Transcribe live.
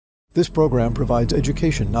This program provides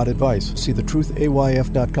education, not advice. See the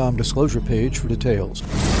truthayf.com disclosure page for details.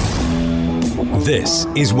 This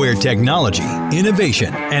is where technology,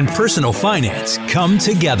 innovation, and personal finance come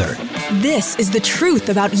together. This is The Truth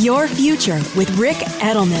About Your Future with Rick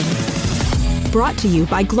Edelman. Brought to you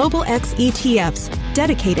by Global X ETFs,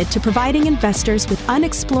 dedicated to providing investors with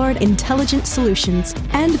unexplored intelligent solutions,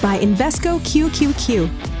 and by Invesco QQQ.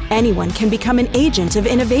 Anyone can become an agent of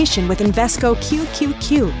innovation with Invesco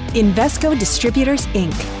QQQ. Invesco Distributors,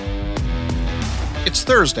 Inc. It's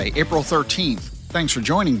Thursday, April 13th. Thanks for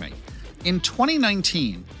joining me. In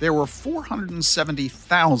 2019, there were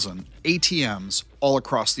 470,000 ATMs all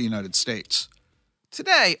across the United States.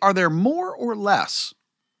 Today, are there more or less?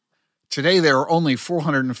 Today, there are only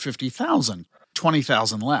 450,000,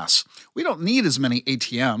 20,000 less. We don't need as many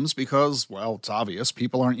ATMs because, well, it's obvious,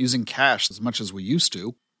 people aren't using cash as much as we used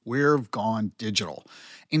to. We've gone digital.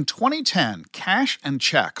 In 2010, cash and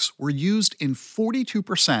checks were used in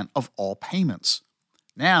 42% of all payments.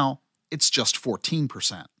 Now, it's just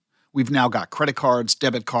 14%. We've now got credit cards,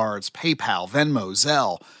 debit cards, PayPal, Venmo,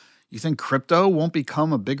 Zelle. You think crypto won't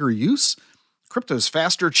become a bigger use? Crypto's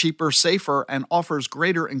faster, cheaper, safer, and offers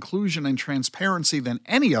greater inclusion and transparency than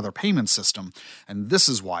any other payment system, and this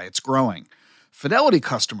is why it's growing. Fidelity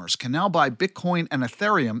customers can now buy Bitcoin and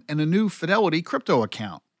Ethereum in a new Fidelity crypto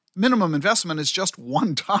account. Minimum investment is just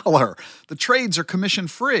 $1. The trades are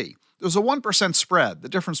commission-free. There's a 1% spread, the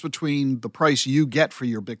difference between the price you get for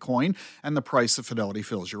your Bitcoin and the price that Fidelity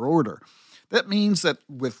fills your order. That means that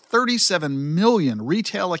with 37 million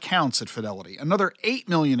retail accounts at Fidelity, another 8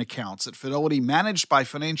 million accounts at Fidelity managed by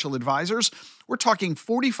financial advisors, we're talking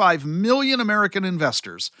 45 million American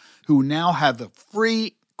investors who now have the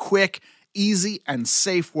free, quick, easy, and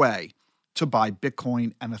safe way to buy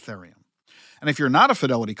Bitcoin and Ethereum. And if you're not a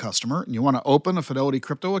Fidelity customer and you want to open a Fidelity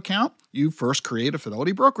crypto account, you first create a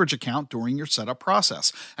Fidelity brokerage account during your setup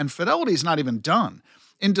process. And Fidelity's not even done.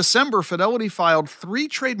 In December, Fidelity filed 3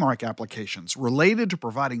 trademark applications related to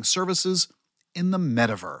providing services in the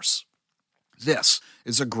metaverse. This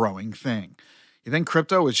is a growing thing. You think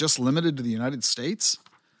crypto is just limited to the United States?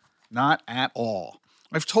 Not at all.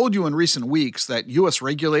 I've told you in recent weeks that U.S.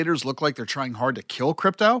 regulators look like they're trying hard to kill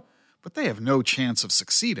crypto, but they have no chance of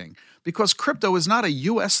succeeding because crypto is not a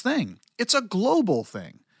U.S. thing. It's a global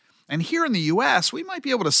thing. And here in the U.S., we might be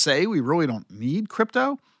able to say we really don't need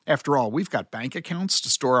crypto. After all, we've got bank accounts to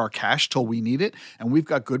store our cash till we need it, and we've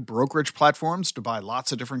got good brokerage platforms to buy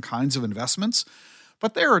lots of different kinds of investments.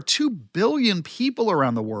 But there are 2 billion people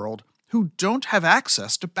around the world who don't have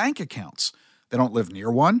access to bank accounts. They don't live near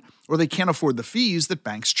one, or they can't afford the fees that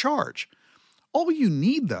banks charge. All you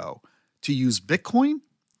need, though, to use Bitcoin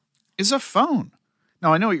is a phone.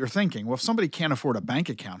 Now, I know what you're thinking. Well, if somebody can't afford a bank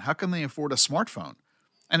account, how can they afford a smartphone?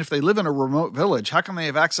 And if they live in a remote village, how can they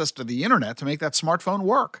have access to the internet to make that smartphone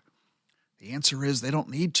work? The answer is they don't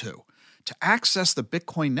need to. To access the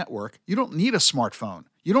Bitcoin network, you don't need a smartphone.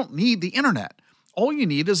 You don't need the internet. All you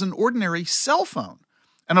need is an ordinary cell phone.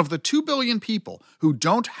 And of the 2 billion people who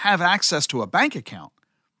don't have access to a bank account,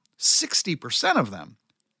 60% of them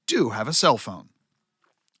do have a cell phone.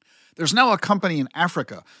 There's now a company in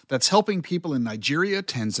Africa that's helping people in Nigeria,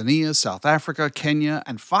 Tanzania, South Africa, Kenya,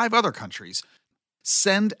 and 5 other countries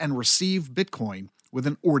send and receive Bitcoin with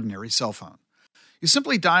an ordinary cell phone. You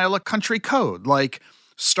simply dial a country code like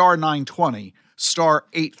star 920, star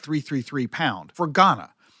 8333 pound for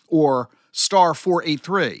Ghana, or star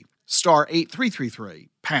 483, star 8333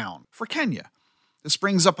 pound for Kenya. This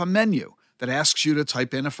brings up a menu that asks you to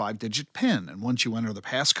type in a 5-digit PIN, and once you enter the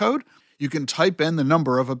passcode, you can type in the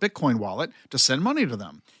number of a Bitcoin wallet to send money to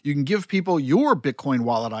them. You can give people your Bitcoin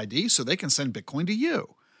wallet ID so they can send Bitcoin to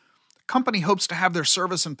you. The company hopes to have their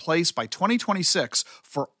service in place by 2026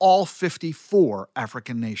 for all 54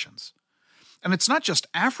 African nations. And it's not just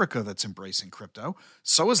Africa that's embracing crypto,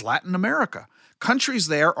 so is Latin America. Countries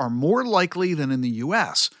there are more likely than in the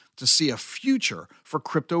U.S. to see a future for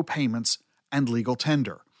crypto payments and legal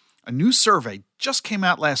tender. A new survey just came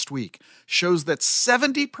out last week shows that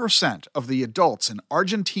 70% of the adults in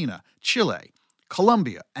Argentina, Chile,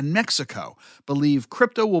 Colombia, and Mexico believe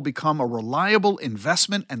crypto will become a reliable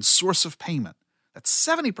investment and source of payment. That's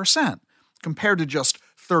 70% compared to just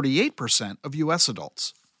 38% of U.S.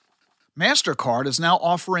 adults. MasterCard is now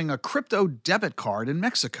offering a crypto debit card in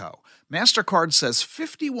Mexico. MasterCard says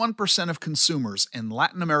 51% of consumers in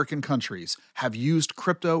Latin American countries have used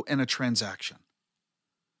crypto in a transaction.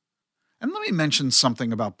 And let me mention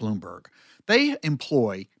something about Bloomberg. They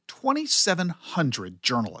employ 2,700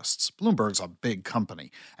 journalists. Bloomberg's a big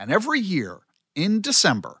company. And every year, in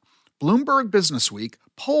December, Bloomberg Businessweek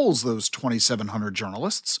polls those 2,700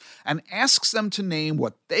 journalists and asks them to name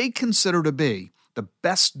what they consider to be the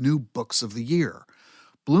best new books of the year.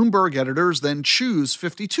 Bloomberg editors then choose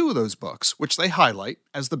 52 of those books, which they highlight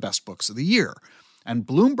as the best books of the year. And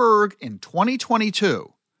Bloomberg in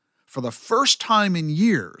 2022, for the first time in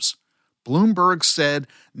years, Bloomberg said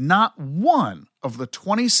not one of the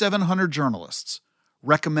 2,700 journalists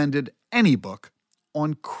recommended any book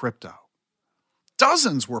on crypto.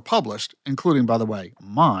 Dozens were published, including, by the way,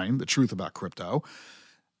 mine, The Truth About Crypto.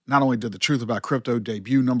 Not only did The Truth About Crypto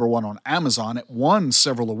debut #1 on Amazon, it won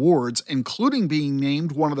several awards, including being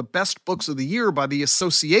named one of the best books of the year by the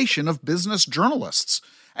Association of Business Journalists.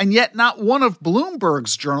 And yet not one of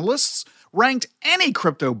Bloomberg's journalists ranked any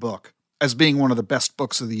crypto book as being one of the best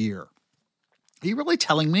books of the year. Are you really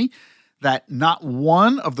telling me that not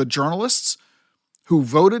one of the journalists who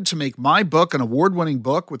voted to make my book an award-winning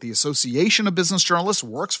book with the Association of Business Journalists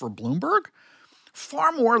works for Bloomberg?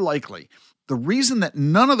 Far more likely, the reason that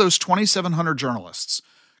none of those 2,700 journalists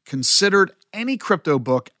considered any crypto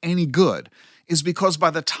book any good is because by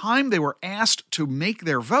the time they were asked to make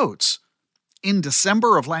their votes in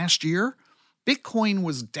December of last year, Bitcoin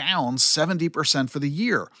was down 70% for the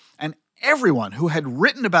year. And everyone who had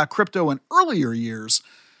written about crypto in earlier years,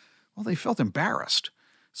 well, they felt embarrassed.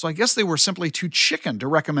 So I guess they were simply too chicken to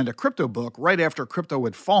recommend a crypto book right after crypto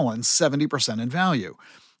had fallen 70% in value.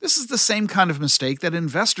 This is the same kind of mistake that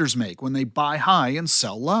investors make when they buy high and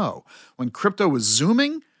sell low. When crypto was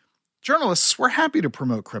zooming, journalists were happy to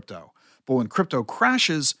promote crypto. But when crypto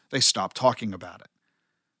crashes, they stop talking about it.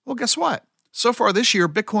 Well, guess what? So far this year,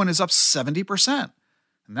 Bitcoin is up 70%.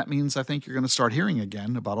 And that means I think you're going to start hearing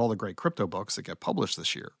again about all the great crypto books that get published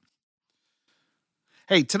this year.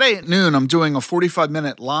 Hey, today at noon, I'm doing a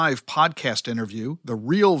 45-minute live podcast interview, the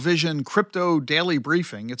Real Vision Crypto Daily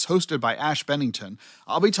Briefing. It's hosted by Ash Bennington.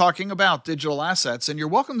 I'll be talking about digital assets, and you're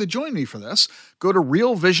welcome to join me for this. Go to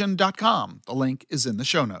realvision.com. The link is in the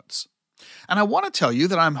show notes. And I want to tell you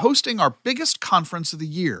that I'm hosting our biggest conference of the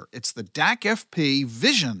year. It's the DAC-FP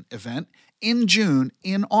Vision event in June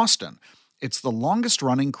in Austin. It's the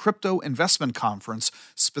longest-running crypto investment conference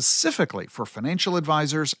specifically for financial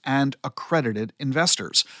advisors and accredited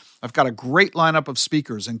investors. I've got a great lineup of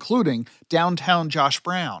speakers, including Downtown Josh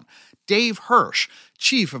Brown, Dave Hirsch,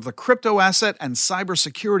 Chief of the Crypto Asset and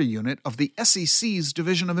Cybersecurity Unit of the SEC's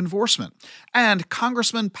Division of Enforcement, and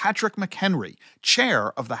Congressman Patrick McHenry,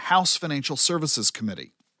 Chair of the House Financial Services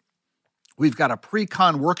Committee. We've got a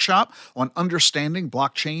pre-con workshop on understanding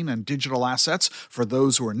blockchain and digital assets for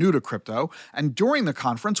those who are new to crypto. And during the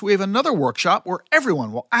conference, we have another workshop where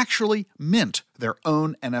everyone will actually mint their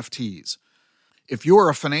own NFTs. If you're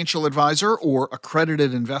a financial advisor or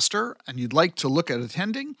accredited investor and you'd like to look at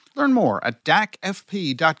attending, learn more at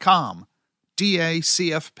dacfp.com,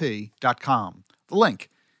 dacfp.com. The link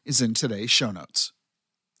is in today's show notes.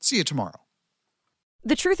 See you tomorrow.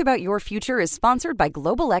 The Truth About Your Future is sponsored by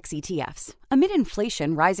Global X ETFs. Amid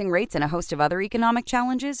inflation, rising rates, and a host of other economic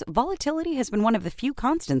challenges, volatility has been one of the few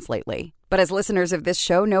constants lately. But as listeners of this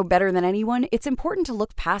show know better than anyone, it's important to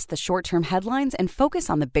look past the short-term headlines and focus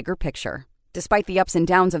on the bigger picture. Despite the ups and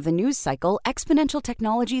downs of the news cycle, exponential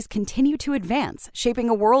technologies continue to advance, shaping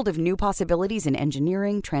a world of new possibilities in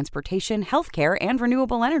engineering, transportation, healthcare, and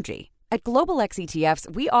renewable energy. At Global X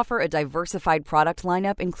ETFs, we offer a diversified product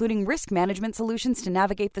lineup including risk management solutions to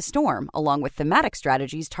navigate the storm, along with thematic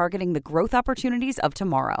strategies targeting the growth opportunities of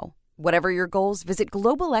tomorrow. Whatever your goals, visit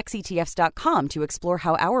globalxetfs.com to explore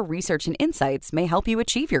how our research and insights may help you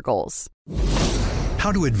achieve your goals.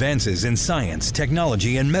 How do advances in science,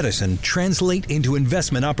 technology, and medicine translate into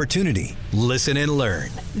investment opportunity? Listen and learn.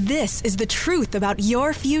 This is The Truth About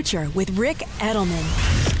Your Future with Rick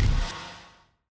Edelman.